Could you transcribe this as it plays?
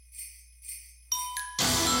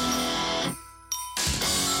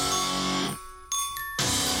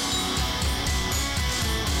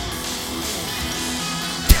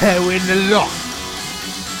Towing the Line.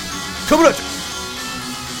 Coming at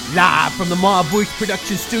you live from the Mob Voice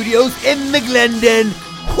Production Studios in the Glendon.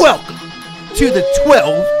 Welcome to the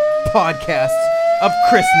 12 podcasts of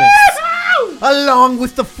Christmas. Along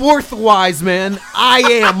with the fourth wise man, I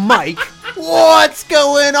am Mike. What's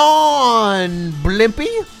going on,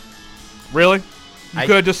 Blimpy? Really? You could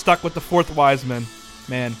have just stuck with the fourth wise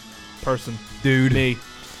person. Dude. Me.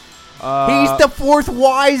 He's the fourth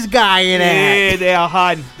wise guy in Yeah, it. they are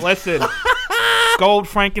hiding. Listen. Gold,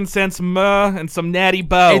 frankincense, myrrh, and some natty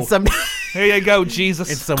bow. And some Here you go, Jesus.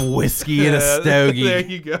 and some whiskey and a stogie. There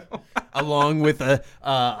you go. Along with a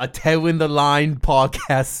Towing the Line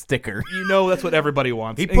podcast sticker. You know that's what everybody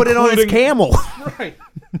wants. He put it on his camel. Right.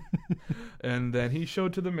 And then he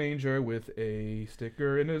showed to the manger with a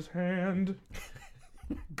sticker in his hand.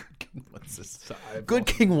 What's this? I've Good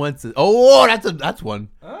lost- King wants it. Oh, that's one.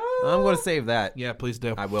 I'm going to save that. Yeah, please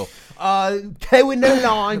do. I will. Towing the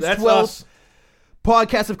Line, That's 12 us.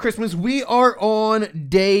 podcast of Christmas. We are on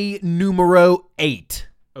day numero 8.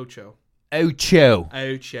 Ocho. Ocho.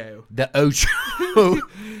 The Ocho.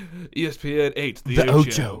 ESPN 8. The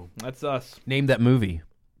Ocho. That's us. Name that movie.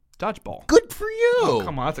 Dodgeball. Good for you. Oh,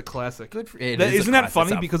 come on, that's a classic. Good for it. Isn't that classic.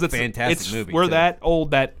 funny? It's a Because it's fantastic movie. We're too. that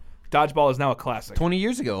old that Dodgeball is now a classic. 20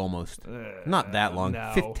 years ago almost. Not that long.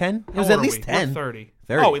 No. 10? It How was old at are least we? 10. We're 30.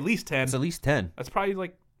 30. Oh, at least 10. It's at least 10. That's probably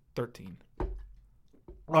like 13.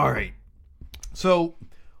 All right. So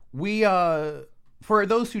we for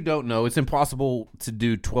those who don't know, it's impossible to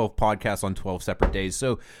do 12 podcasts on 12 separate days.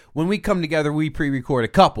 So when we come together, we pre-record a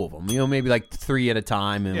couple of them. Maybe like 3 at a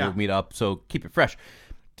time, and we'll meet up. So keep it fresh.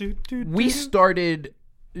 We started.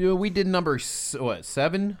 We did number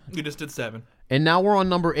 7. We just did 7. And now we're on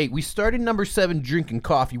number 8. We started number 7 drinking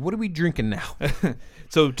coffee. What are we drinking now?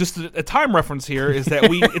 So just a time reference here is that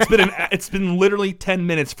it's been literally 10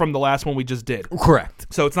 minutes from the last one we just did. Correct.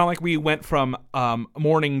 So it's not like we went from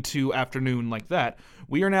morning to afternoon like that.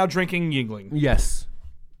 We are now drinking Yingling. Yes.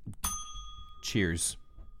 Cheers.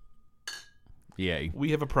 Yay.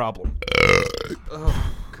 We have a problem.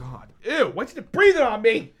 Oh God! Ew! Why'd you breathe it on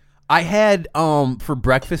me? I had for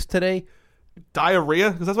breakfast today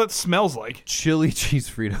Diarrhea? Because that's what it smells like. chili cheese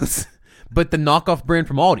Fritos, but the knockoff brand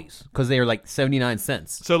from Aldi's because they are like 79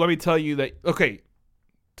 cents. So let me tell you that. Okay,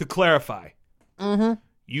 to clarify,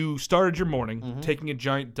 you started your morning taking a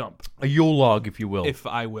giant dump. A Yule log, if you will. If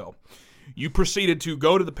I will. You proceeded to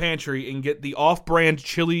go to the pantry and get the off-brand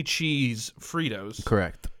chili cheese Fritos.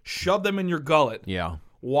 Correct. Shove them in your gullet. Yeah.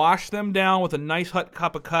 Wash them down with a nice hot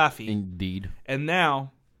cup of coffee. Indeed. And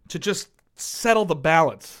now, to just settle the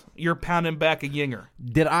balance, you're pounding back a yinger.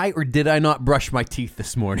 Did I or did I not brush my teeth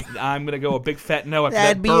this morning? I'm going to go a big fat no after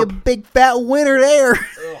That'd that be burp. a big fat winner there.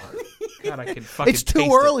 God, I can fucking It's too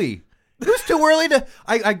taste early. It was too early to.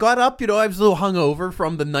 I got up, I was a little hungover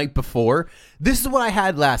from the night before. This is what I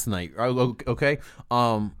had last night. Okay,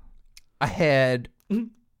 I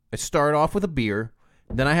started off with a beer,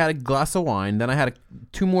 then I had a glass of wine, then I had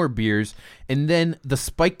 2 more beers, and then the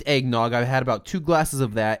spiked eggnog. I had about 2 glasses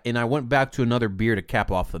of that, and I went back to another beer to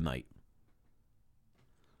cap off the night.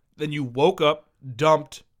 Then you woke up,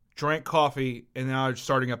 dumped, drank coffee, and now you're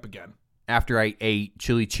starting up again. After I ate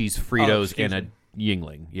chili cheese Fritos excuse and a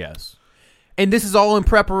Yingling, yes. And this is all in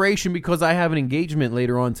preparation because I have an engagement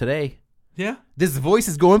later on today. Yeah? This voice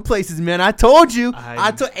is going places, man. I told you.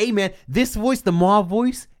 I- Hey, man, this voice, the Ma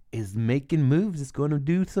voice, is making moves. It's going to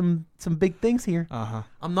do some big things here. Uh-huh.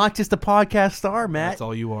 I'm not just a podcast star, Matt. That's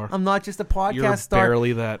all you are. I'm not just a podcast You're star.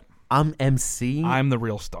 barely that. I'm emceeing I'm the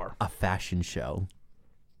real star. a fashion show.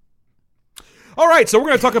 All right, so we're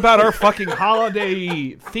going to talk about our fucking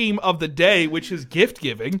holiday theme of the day, which is gift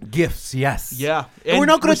giving. Gifts, yes. Yeah. And we're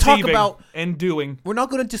not going to talk receiving about... and doing. We're not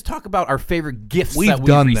going to just talk about our favorite gifts We've that we've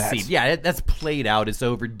done that. received. Yeah, that's played out. It's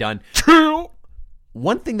overdone. True.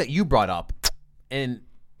 One thing that you brought up, and...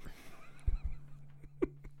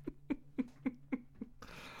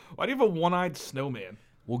 Why do you have a one-eyed snowman?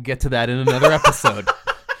 we'll get to that in another episode.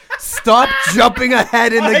 Stop jumping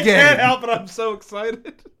ahead in the I game. can't help it. I'm so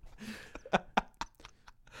excited.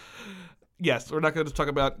 Yes, we're not going to talk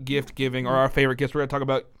about gift giving or our favorite gifts. We're going to talk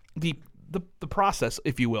about the process,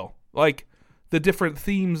 if you will. Like the different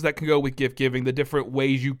themes that can go with gift giving, the different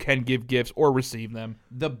ways you can give gifts or receive them.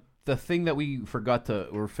 The thing that we forgot to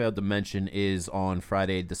or failed to mention is on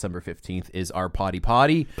Friday, December 15th, is our potty.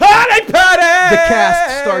 Potty! The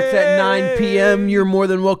cast starts at 9 p.m. You're more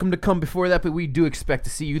than welcome to come before that, but we do expect to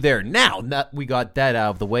see you there. Now that we got that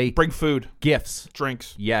out of the way, Bring food, gifts.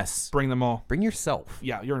 drinks. Yes. Bring them all. Bring yourself.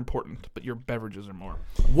 Yeah, you're important, but your beverages are more.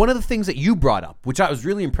 One of the things that you brought up, which I was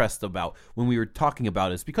really impressed about when we were talking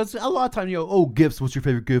about, is because a lot of times, oh, gifts, what's your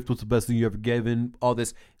favorite gift? What's the best thing you ever given? All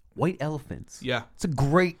this. White elephants. Yeah. It's a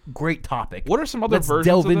great topic. What are some other Let's versions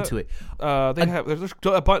delve of into it. There's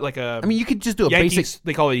a bunch like a. I mean, you could just do a Yankees, basic.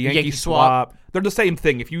 they call it a Yankee swap. swap. They're the same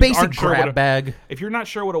thing. If you Basic aren't sure grab what a, bag. if you're not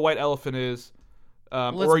sure what a white elephant is,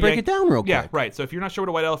 Let's break it down real quick. Yeah, right. So if you're not sure what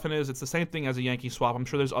a white elephant is, it's the same thing as a Yankee swap. I'm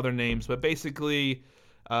sure there's other names, but basically,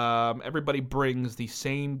 everybody brings the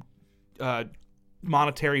same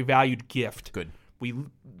monetary valued gift. Good. We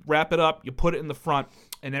wrap it up. You put it in the front,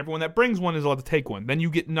 and everyone that brings one is allowed to take one. Then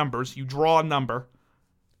you get numbers. You draw a number,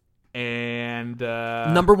 and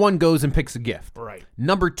number 1 goes and picks a gift. right.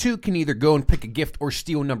 Number 2 can either go and pick a gift or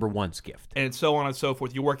steal number 1's gift. And so on and so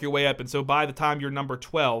forth. You work your way up, and so by the time you're number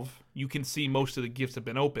 12, you can see most of the gifts have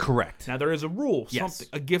been opened. Correct. Now there is a rule. Yes.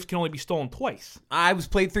 A gift can only be stolen twice. I was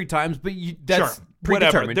played 3 times, but that's Sure.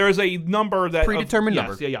 predetermined. Whatever. There is a number that Predetermined yes,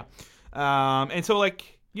 number. Yeah. And so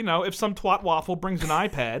if some twat waffle brings an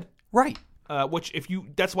iPad, Right. which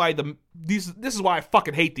that's why this is why I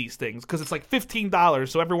fucking hate these things, because it's like $15,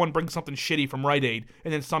 so everyone brings something shitty from Rite Aid,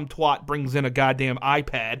 and then some twat brings in a goddamn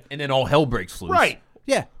iPad. And then all hell breaks loose. Right.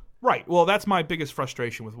 Yeah. Right. Well, that's my biggest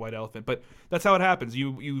frustration with White Elephant, but that's how it happens.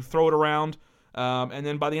 You throw it around, and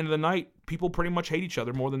then by the end of the night, people pretty much hate each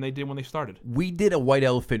other more than they did when they started. We did a white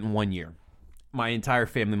elephant in 1 year. My entire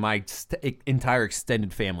family, my entire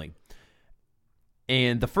extended family.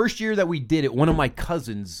 And the first year that we did it, one of my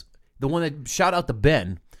cousins, the one that, shout out to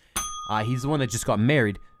Ben, he's the one that just got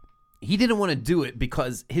married. He didn't want to do it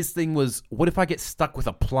because his thing was, what if I get stuck with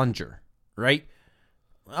a plunger, right?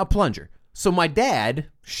 A plunger. So my dad,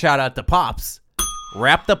 shout out to Pops,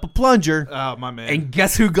 wrapped up a plunger. Oh, my man. And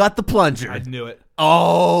guess who got the plunger? I knew it.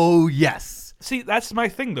 Oh, yes. See, that's my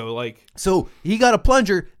thing, though. Like, So he got a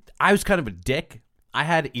plunger. I was kind of a dick. I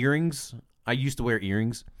had earrings. I used to wear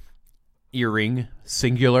earrings. Earring,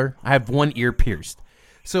 singular. I have one ear pierced.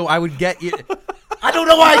 So I would get... I don't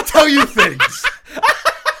know why I tell you things.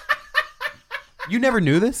 You never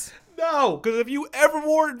knew this? no, because if you ever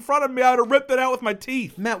wore it in front of me, I would have ripped it out with my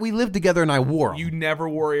teeth. Matt, we lived together and I wore 'em. You never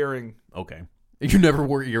wore earring. Okay. You never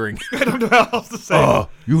wore earring. I don't know how else to say.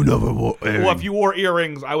 You never wore earring. Well, if you wore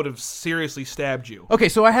earrings, I would have seriously stabbed you. Okay,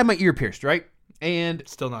 so I had my ear pierced, right? And...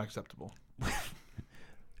 Still not acceptable.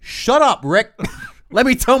 Shut up, Rick. Let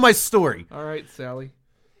me tell my story. All right, Sally.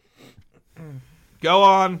 Go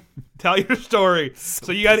on. Tell your story.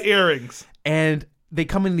 So you got earrings. And they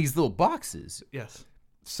come in these little boxes. Yes.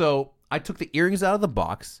 So I took the earrings out of the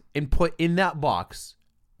box and put in that box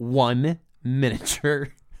one miniature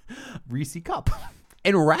Reese cup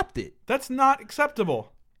and wrapped it. That's not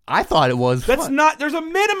acceptable. I thought it was. That's fun. not. There's a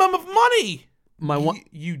minimum of money. My one.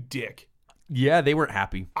 You dick. Yeah, they weren't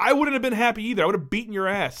happy. I wouldn't have been happy either. I would have beaten your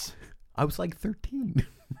ass. I was like 13.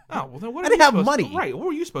 Oh, well, then what I are didn't you have supposed money. to, right. What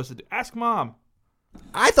were you supposed to do? Ask Mom.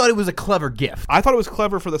 I thought it was a clever gift. I thought it was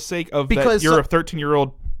clever for the sake of Because that you're a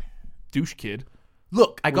 13-year-old douche kid.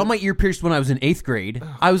 Look, I got my ear pierced when I was in 8th grade.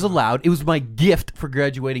 I was allowed. It was my gift for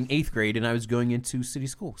graduating 8th grade, and I was going into city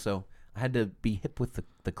school. So I had to be hip with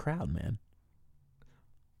the crowd, man.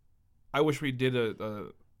 I wish we did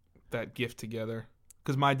that gift together.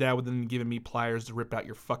 Because my dad would then given me pliers to rip out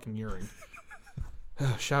your fucking earring.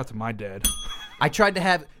 Shout out to my dad. I tried to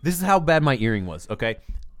have... This is how bad my earring was, okay?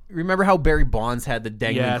 Remember how Barry Bonds had the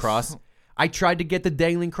dangling Yes. cross? I tried to get the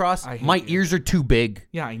dangling cross. I hate My you. ears are too big.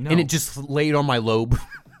 Yeah, I know. And it just laid on my lobe.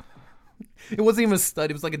 It wasn't even a stud.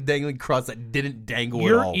 It was like a dangling cross that didn't dangle at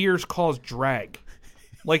Your all. ears cause drag.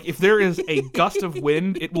 Like, if there is a gust of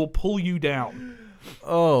wind, it will pull you down.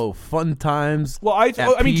 Oh, fun times. Well, I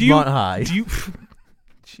mean, Piedmont High. Do you...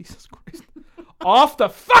 Jesus Christ. Off the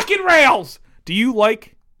fucking rails! Do you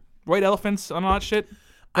like white elephants and all that shit?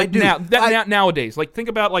 I Like do. Nowadays. Like, think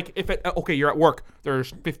about, like, if okay, you're at work.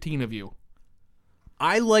 There's 15 of you.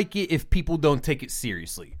 I like it if people don't take it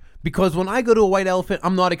seriously. Because when I go to a white elephant,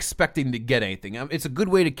 I'm not expecting to get anything. It's a good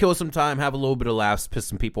way to kill some time, have a little bit of laughs, piss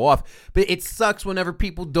some people off. But it sucks whenever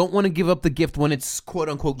people don't want to give up the gift when it's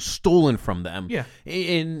quote-unquote stolen from them. Yeah.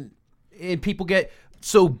 And people get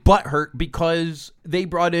so butthurt because they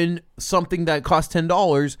brought in something that cost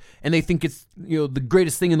 $10 and they think it's the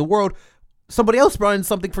greatest thing in the world. Somebody else brought in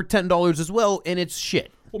something for $10 as well, and it's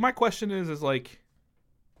shit. Well, my question is like,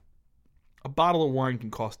 a bottle of wine can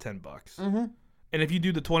cost $10. Mm-hmm. And if you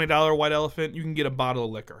do the $20 white elephant, you can get a bottle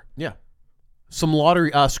of liquor. Yeah. Some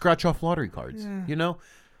lottery, scratch-off lottery cards,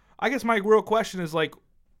 I guess my real question is like,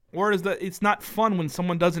 where is that? It's not fun when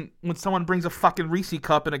someone brings a fucking Reese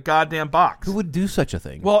cup in a goddamn box. Who would do such a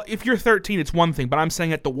thing? Well, if you're 13, it's one thing, but I'm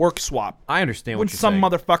saying at the work swap. I understand When what you're some saying.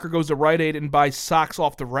 motherfucker goes to Rite Aid and buys socks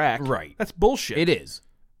off the rack. Right. That's bullshit. It is.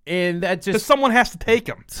 And that Because just... someone has to take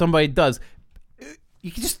them. Somebody does.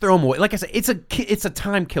 You can just throw them away. Like I said, it's a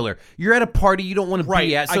time killer. You're at a party you don't want to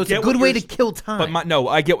be at, so it's a good way to kill time. But no,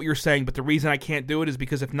 I get what you're saying. But the reason I can't do it is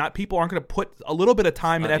because if not, people aren't going to put a little bit of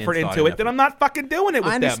time and effort into it. Then I'm not fucking doing it with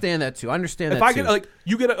them. I understand that too. I understand if that I too. get like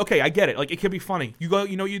you get okay, I get it. Like it can be funny. You go,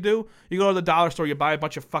 you know what you do? You go to the dollar store, you buy a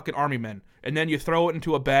bunch of fucking army men, and then you throw it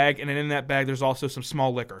into a bag, and then in that bag there's also some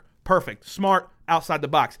small liquor. Perfect, smart, outside the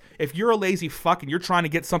box. If you're a lazy fuck and you're trying to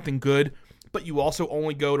get something good, but you also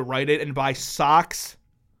only go to Rite Aid and buy socks.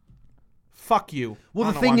 Fuck you.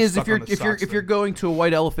 Well, the thing is, if you're going to a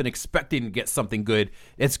White Elephant expecting to get something good,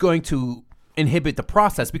 it's going to inhibit the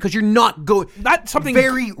process because you're not going. Not something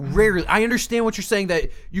very rarely. I understand what you're saying that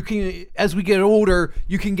you can, as we get older,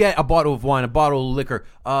 you can get a bottle of wine, a bottle of liquor,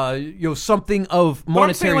 something of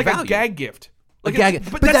monetary like value. A gag gift. Like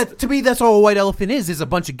but to me, that's all a White Elephant is a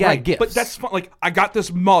bunch of gag gifts. But that's fun. Like I got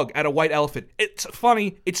this mug at a White Elephant. It's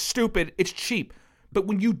funny. It's stupid. It's cheap. But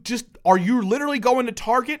when you you're literally going to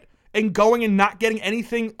Target and going and not getting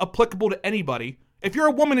anything applicable to anybody. If you're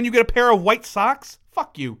a woman and you get a pair of white socks,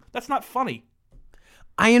 fuck you. That's not funny.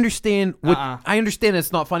 I understand I understand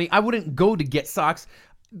it's not funny. I wouldn't go to get socks.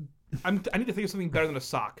 I need to think of something better than a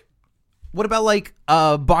sock. What about like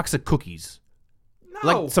a box of cookies?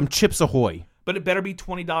 No. Like some Chips Ahoy. But it better be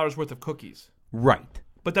 $20 worth of cookies. Right.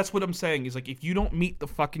 But that's what I'm saying is like if you don't meet the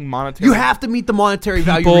fucking monetary, you have to meet the monetary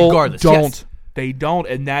value regardless. Don't. Yes. They don't,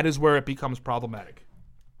 and that is where it becomes problematic.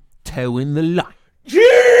 Towing the line.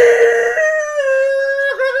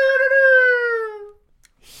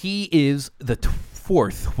 He is the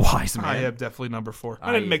fourth wise man. I am definitely number 4.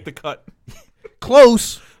 I didn't make the cut.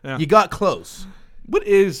 Close. Yeah. You got close. What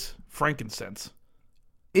is frankincense?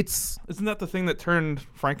 Isn't that the thing that turned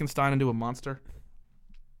Frankenstein into a monster?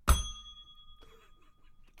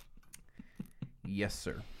 Yes,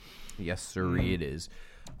 sir. Yes, sir. It is.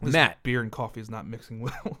 This Matt, beer and coffee is not mixing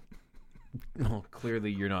well. Oh, clearly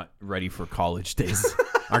you're not ready for college days.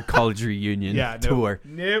 Our college reunion tour.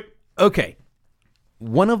 Nope. Okay.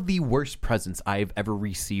 One of the worst presents I've ever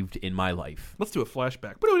received in my life. Let's do a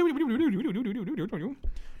flashback.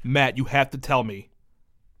 Matt, you have to tell me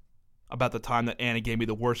about the time that Anna gave me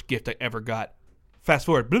the worst gift I ever got. Fast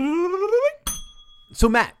forward. So,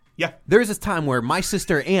 Matt. Yeah. There's this time where my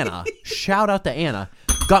sister Anna, shout out to Anna,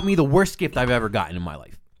 got me the worst gift I've ever gotten in my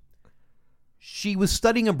life. She was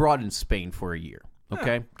studying abroad in Spain for a year.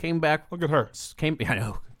 Okay? Yeah. Came back. Look at her. I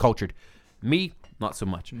know. Cultured. Me, not so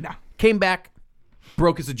much. Nah. Came back.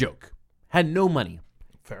 Broke as a joke. Had no money.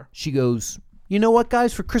 Fair. She goes, you know what,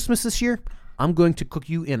 guys? For Christmas this year, I'm going to cook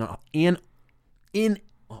you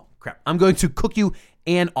I'm going to cook you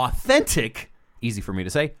an authentic, easy for me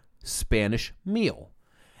to say, Spanish meal.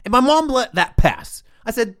 And my mom let that pass.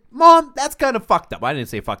 I said, Mom, that's kind of fucked up. I didn't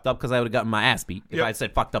say fucked up because I would have gotten my ass beat if I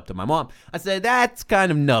said fucked up to my mom. I said, that's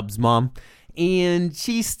kind of nubs, Mom. And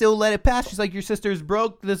she still let it pass. She's like, your sister's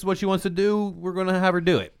broke. This is what she wants to do. We're going to have her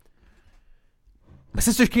do it. My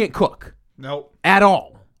sister can't cook. Nope. At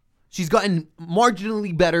all. She's gotten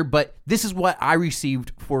marginally better, but this is what I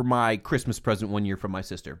received for my Christmas present one year from my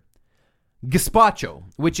sister. Gazpacho,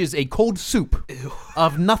 which is a cold soup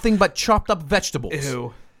of nothing but chopped up vegetables.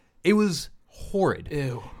 Ew. It was horrid.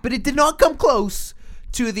 Ew. But it did not come close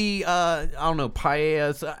to the, I don't know,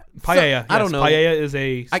 paellas. Paella. I don't know. Paella is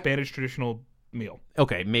a Spanish traditional meal.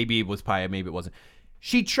 Okay, maybe it was paella, maybe it wasn't.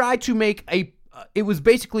 She tried to make it was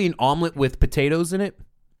basically an omelet with potatoes in it.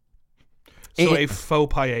 So a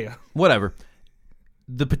faux paella. Whatever.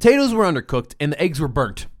 The potatoes were undercooked and the eggs were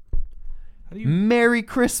burnt. Merry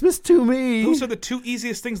Christmas to me. Those are the two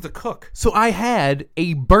easiest things to cook. So I had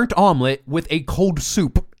a burnt omelet with a cold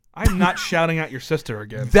soup. I'm not shouting at your sister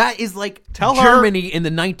again. That is like Germany in the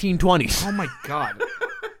 1920s. Oh my God.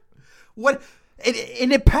 What?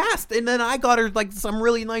 And it passed, and then I got her like some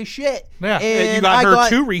really nice shit. Yeah, and you got her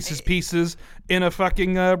 2 Reese's Pieces in a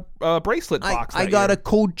fucking bracelet box. I got a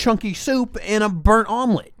cold chunky soup and a burnt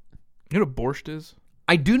omelet. You know what borscht is?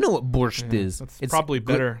 I do know what borscht is. It's probably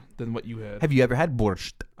better than what you had. Have you ever had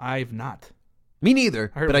borscht? I've not. Me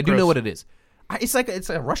neither, but I do know what it is. It's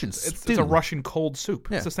a Russian stew. It's a Russian cold soup.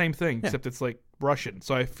 Yeah. It's the same thing, except it's like Russian,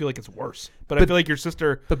 so I feel like it's worse. But I feel like your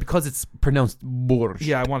sister... But because it's pronounced borscht.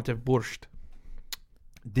 Yeah, I want to have borscht.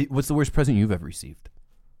 What's the worst present you've ever received?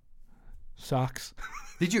 Socks.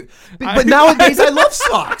 Did you? But nowadays I love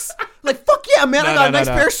socks. Like fuck yeah, man! I got a nice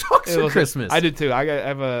pair of socks for Christmas. I did too.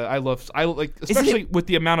 I like especially with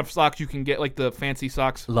the amount of socks you can get, like the fancy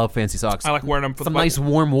socks. Love fancy socks. I like wearing them for some nice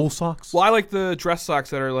warm wool socks. Well, I like the dress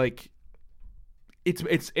socks that are like.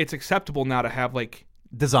 It's acceptable now to have like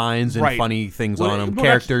designs and funny things on them,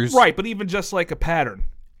 characters. Right, but even just like a pattern.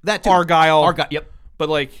 That too. Argyle. Yep. But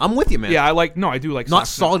like I'm with you, man. Yeah, I do like not socks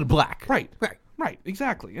solid black. Right. Right,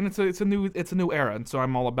 exactly. And it's a new era, and so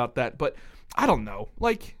I'm all about that. But I don't know.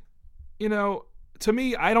 Like, to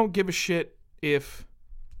me, I don't give a shit if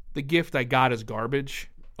the gift I got is garbage.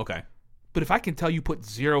 Okay. But if I can tell you put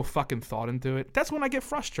zero fucking thought into it, that's when I get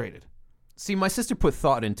frustrated. See, my sister put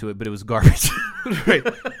thought into it, but it was garbage. Right.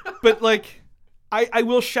 But, like, I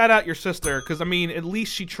will shout out your sister, because, I mean, at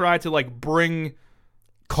least she tried to, like, bring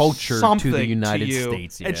culture something to the United to you.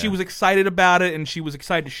 States. Yeah. And she was excited about it, and she was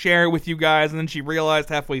excited to share it with you guys, and then she realized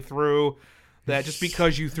halfway through that just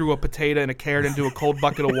because you threw a potato and a carrot into a cold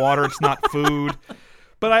bucket of water, it's not food.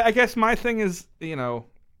 But I guess my thing is, the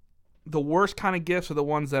worst kind of gifts are the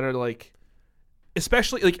ones that are, like,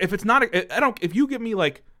 especially, like, if it's not, if you give me,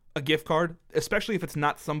 like, a gift card, especially if it's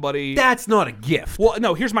not somebody... That's not a gift. Well,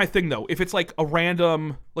 no, here's my thing, though. If it's, like, a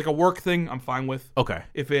random, like, a work thing, I'm fine with. Okay.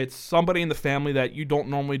 If it's somebody in the family that you don't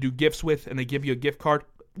normally do gifts with and they give you a gift card,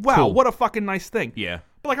 wow, Cool. What a fucking nice thing. Yeah.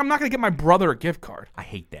 But, like, I'm not going to get my brother a gift card. I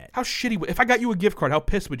hate that. How shitty... If I got you a gift card, how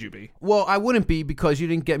pissed would you be? Well, I wouldn't be because you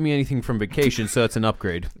didn't get me anything from vacation, so it's an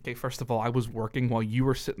upgrade. Okay, first of all, I was working while you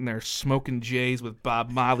were sitting there smoking J's with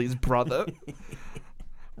Bob Marley's brother,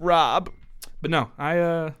 Rob. But no,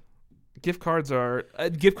 gift cards are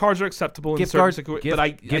acceptable in certain situations.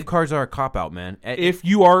 But gift cards are a cop out, man. If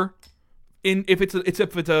you are if it's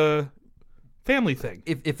a family thing,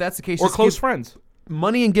 if that's the case, or just close friends,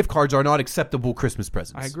 money and gift cards are not acceptable Christmas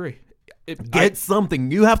presents. I agree. Get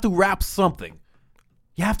something. You have to wrap something.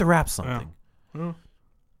 You have to wrap something. Yeah.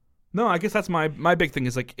 No, I guess that's my big thing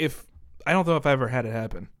is, like, if I don't know if I ever had it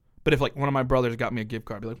happen, but if, like, one of my brothers got me a gift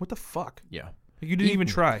card, I'd be like, what the fuck? Yeah. You didn't even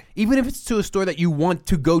try. Even if it's to a store that you want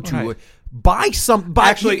to go to, Right. buy some.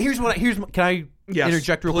 Actually, can I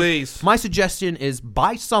interject real quick? Please. My suggestion is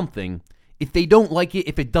buy something. If they don't like it,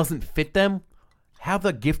 if it doesn't fit them, have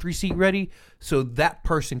the gift receipt ready so that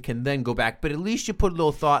person can then go back. But at least you put a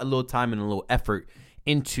little thought, a little time, and a little effort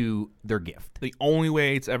into their gift. The only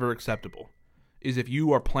way it's ever acceptable is if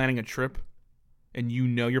you are planning a trip and you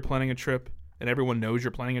know you're planning a trip and everyone knows you're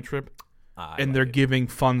planning a trip and they're giving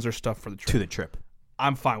funds or stuff for the trip. To the trip.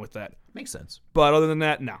 I'm fine with that. Makes sense. But other than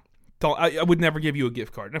that, no. I would never give you a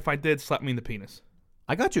gift card. And if I did, slap me in the penis.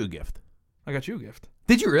 I got you a gift. I got you a gift.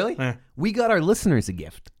 Did you really? Yeah. We got our listeners a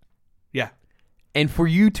gift. Yeah. And for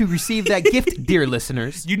you to receive that gift, dear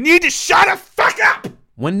listeners, You need to shut the fuck up!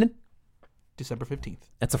 when? December 15th.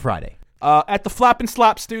 That's a Friday. At the Flap and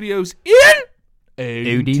Slap Studios in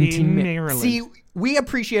Odenton, Maryland. See, we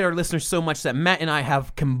appreciate our listeners so much that Matt and I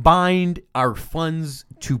have combined our funds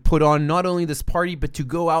to put on not only this party, but to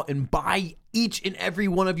go out and buy each and every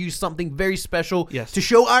one of you something very special to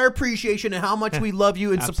show our appreciation and how much we love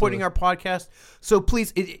you and supporting our podcast. So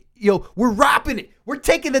please, we're wrapping it. We're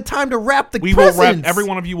taking the time to wrap the presents. Will wrap. Every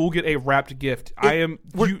one of you will get a wrapped gift.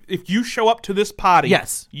 If you show up to this potty,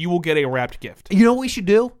 yes, you will get a wrapped gift. You know what we should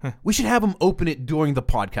do? We should have them open it during the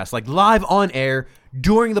podcast, like live on air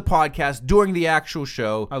during the podcast, during the actual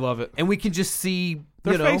show. I love it, and we can just see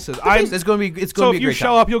their faces. It's going to be. It's going to be. So if you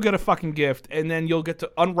show up, you'll get a fucking gift, and then you'll get to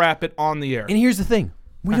unwrap it on the air. And here's the thing: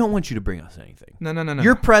 we don't want you to bring us anything. No.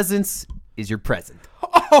 Your presence is your present.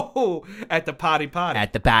 Oh, at the potty.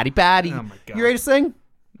 At the potty. Oh my God! You ready to sing?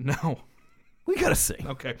 No. We gotta sing.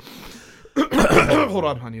 Okay. Hold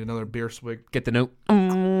on, I need another beer swig. Get the note.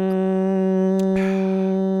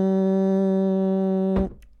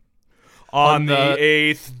 On the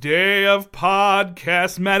 8th day of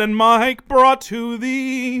podcast, Matt and Mike brought to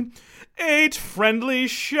thee 8 friendly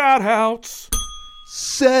shout-outs.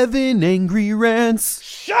 7 angry rants.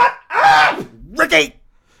 Shut up, Ricky!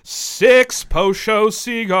 6 post-show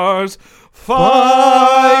cigars.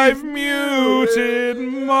 5 muted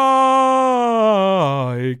mics.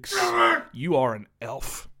 You are an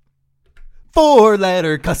elf.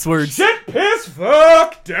 4-letter cuss words. Shit, piss,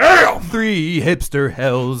 fuck, damn. 3 hipster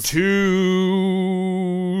hells.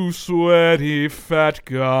 2 sweaty fat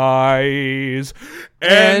guys.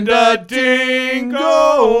 And a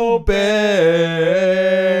dingo berry.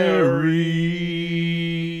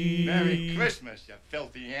 Merry Christmas, you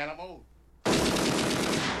filthy animal.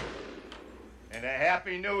 And a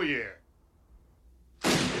Happy New Year.